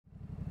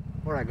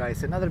Alright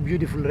guys, another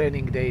beautiful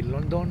raining day in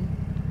London.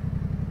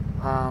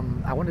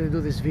 I wanted to do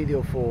this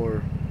video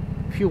for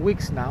a few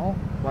weeks now,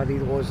 but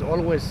it was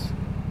always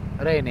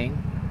raining,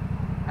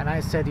 and I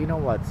said, you know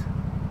what,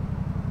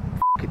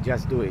 F it,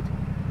 just do it.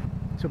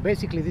 So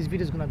basically this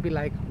video is gonna be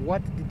like,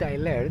 what did I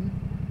learn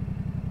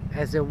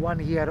as a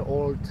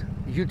 1-year-old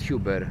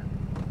YouTuber,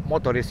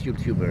 motorist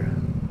YouTuber.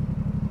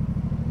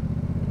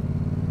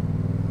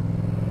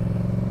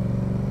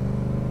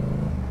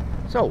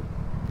 So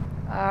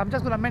I'm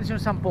just gonna mention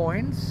some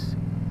points.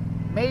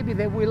 Maybe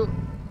they will.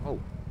 Oh,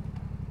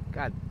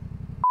 God.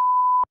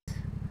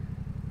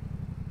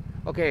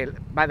 Okay.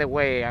 By the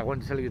way, I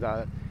want to tell you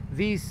that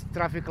these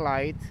traffic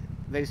light,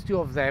 there's two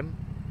of them.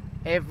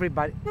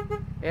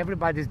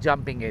 Everybody's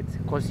jumping it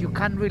because you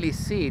can't really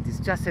see it. It's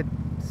just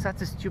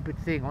such a stupid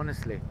thing,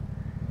 honestly.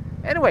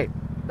 Anyway,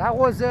 that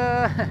was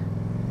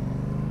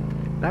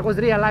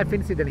real life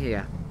incident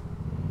here.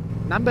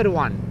 Number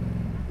one.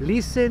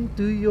 Listen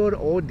to your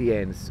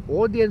audience.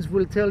 Audience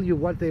will tell you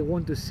what they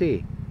want to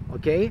see,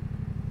 okay?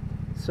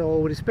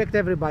 So respect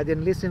everybody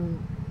and listen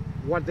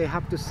what they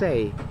have to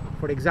say.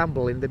 For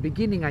example, in the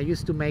beginning I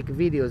used to make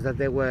videos that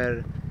they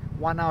were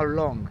 1 hour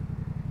long,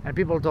 and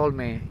people told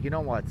me, you know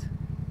what,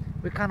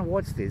 we can't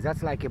watch this,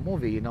 that's like a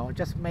movie, you know,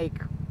 just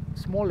make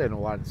smaller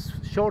ones,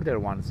 shorter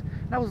ones.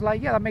 And I was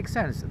like, yeah, that makes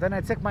sense. Then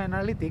I checked my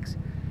analytics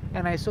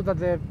and I saw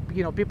that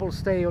people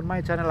stay on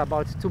my channel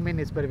about 2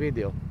 minutes per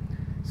video.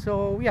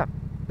 So yeah,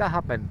 that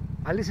happened.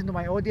 I listened to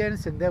my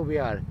audience and there we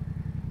are.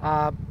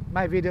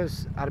 My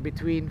videos are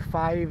between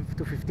 5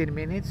 to 15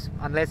 minutes,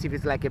 unless if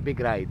it's like a big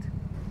ride.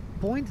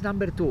 Point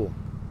number 2,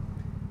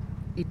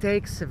 it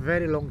takes a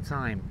very long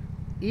time.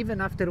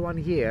 Even after 1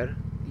 year,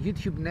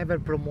 YouTube never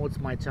promotes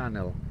my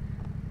channel.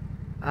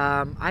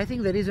 I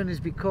think the reason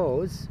is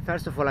because,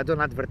 first of all, I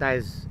don't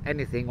advertise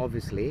anything,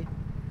 obviously,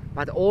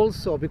 but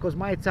also because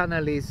my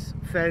channel is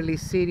fairly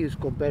serious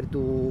compared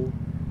to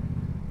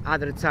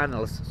other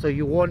channels. So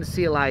you won't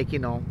see, like, you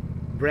know,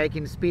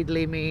 breaking speed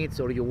limits,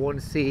 or you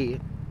won't see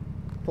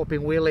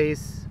popping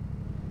wheelies,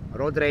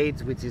 road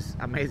rage, which is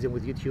amazing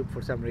with YouTube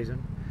for some reason.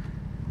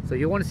 So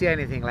you won't see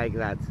anything like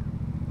that.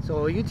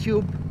 So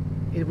YouTube,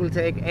 it will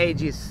take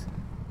ages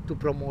to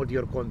promote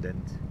your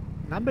content.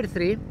 Number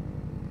 3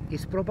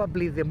 is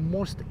probably the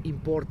most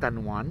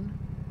important one.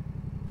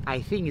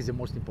 I think is the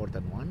most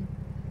important one.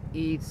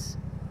 It's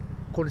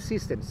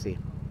consistency.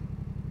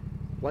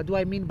 What do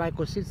I mean by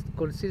consistency?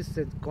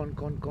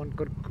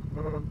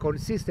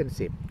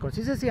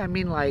 Consistency, I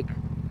mean, like,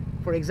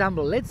 for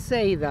example, let's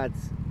say that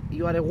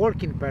you are a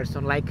working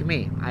person like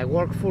me. I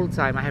work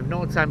full-time, I have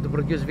no time to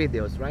produce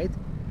videos, right?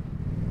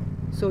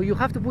 So you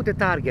have to put a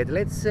target.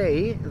 Let's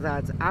say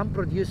that I'm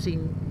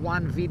producing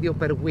 1 video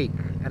per week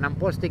and I'm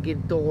posting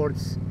it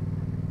towards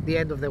the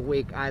end of the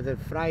week, either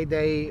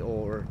Friday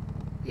or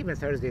even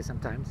Thursday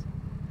sometimes.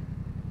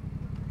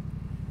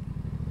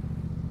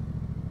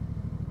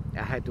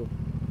 I had to.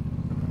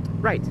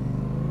 Right.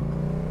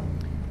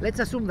 Let's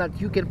assume that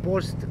you can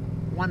post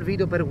 1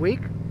 video per week.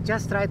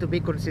 Just try to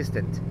be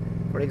consistent.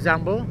 For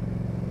example,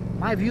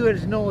 my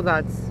viewers know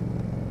that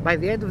by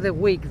the end of the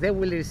week they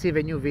will receive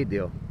a new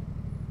video.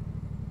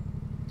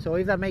 So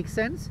if that makes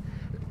sense,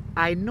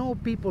 I know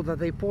people that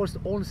they post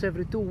once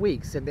every 2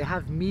 weeks and they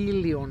have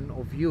millions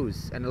of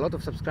views and a lot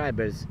of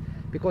subscribers,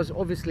 because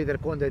obviously their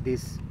content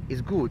is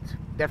good,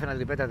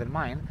 definitely better than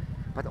mine,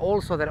 but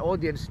also their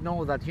audience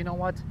know that, you know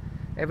what,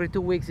 every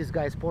 2 weeks this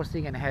guy is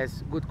posting and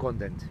has good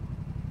content.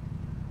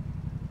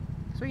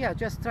 So yeah,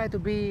 just try to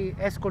be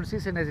as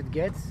consistent as it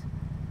gets.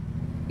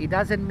 It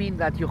doesn't mean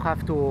that you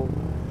have to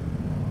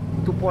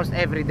post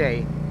every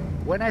day.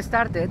 When I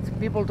started,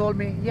 people told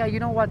me, yeah, you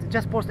know what,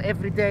 just post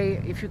every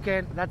day if you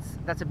can.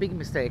 That's a big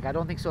mistake. I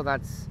don't think so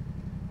that's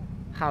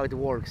how it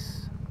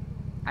works.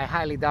 I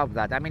highly doubt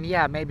that. I mean,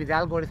 yeah, maybe the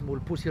algorithm will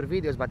push your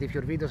videos, but if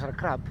your videos are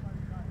crap,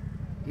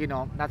 you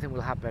know, nothing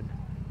will happen.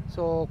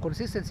 So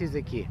consistency is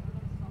the key.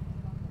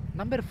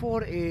 Number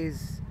 4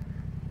 is,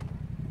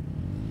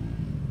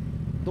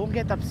 don't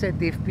get upset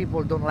if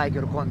people don't like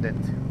your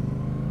content.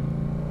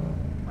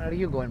 Where are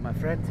you going, my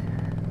friend?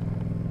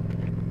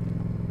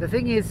 The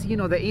thing is, you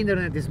know, the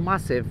internet is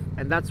massive,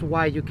 and that's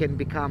why you can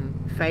become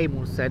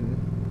famous and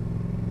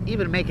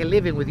even make a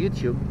living with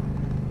YouTube,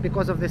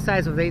 because of the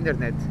size of the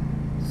internet.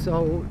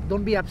 So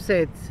don't be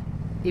upset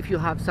if you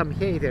have some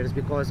haters,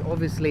 because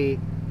obviously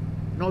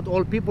not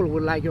all people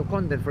will like your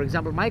content. For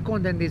example, my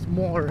content is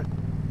more,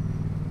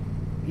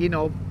 you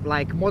know,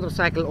 like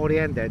motorcycle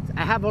oriented.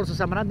 I have also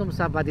some random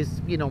stuff, but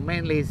it's, you know,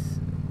 mainly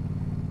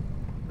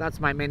that's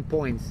my main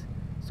points.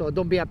 So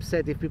don't be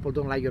upset if people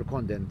don't like your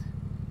content.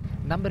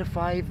 Number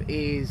 5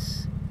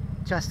 is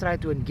just try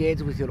to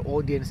engage with your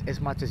audience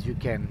as much as you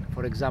can.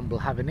 For example,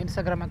 have an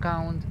Instagram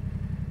account,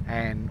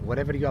 and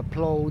whatever you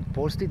upload,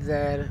 post it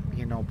there,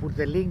 you know, put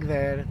the link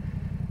there.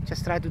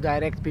 Just try to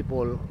direct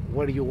people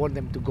where you want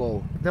them to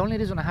go. The only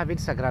reason I have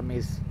Instagram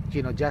is,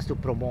 you know, just to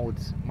promote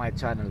my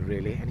channel,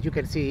 really. And you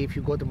can see, if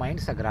you go to my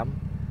Instagram,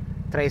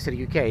 Tracer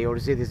UK or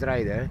Zidis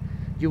Rider,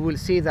 you will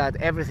see that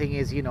everything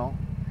is, you know,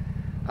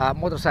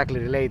 motorcycle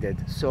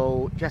related.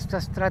 So just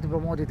try to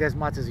promote it as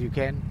much as you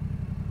can,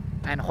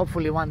 and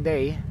hopefully one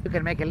day you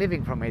can make a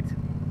living from it.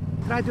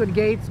 Try to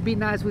engage, be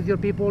nice with your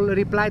people,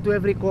 reply to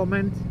every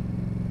comment.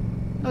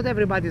 Not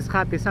everybody is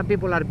happy, some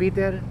people are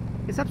bitter.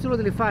 It's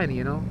absolutely fine,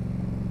 you know.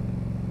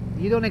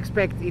 You don't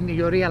expect in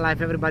your real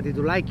life everybody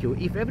to like you.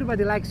 If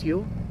everybody likes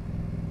you,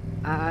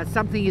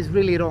 something is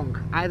really wrong,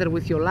 either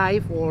with your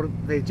life or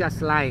they're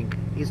just lying.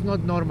 It's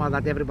not normal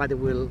that everybody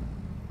will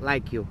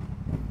like you.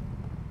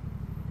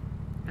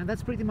 And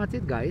that's pretty much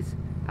it, guys.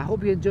 I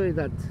hope you enjoyed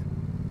that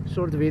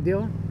short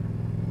video.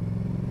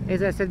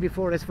 As I said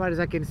before, as far as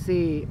I can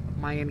see,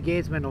 my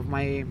engagement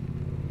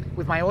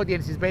with my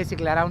audience is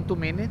basically around 2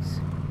 minutes.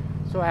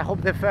 So I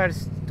hope the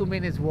first 2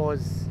 minutes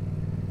was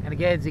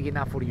engaging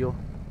enough for you.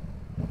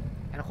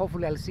 And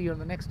hopefully I'll see you on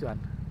the next one.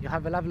 You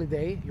have a lovely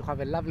day. You have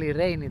a lovely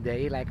rainy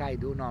day like I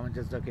do. No, I'm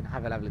just joking.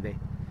 Have a lovely day.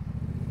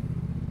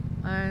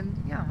 And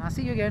yeah, I'll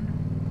see you again.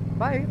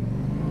 Bye.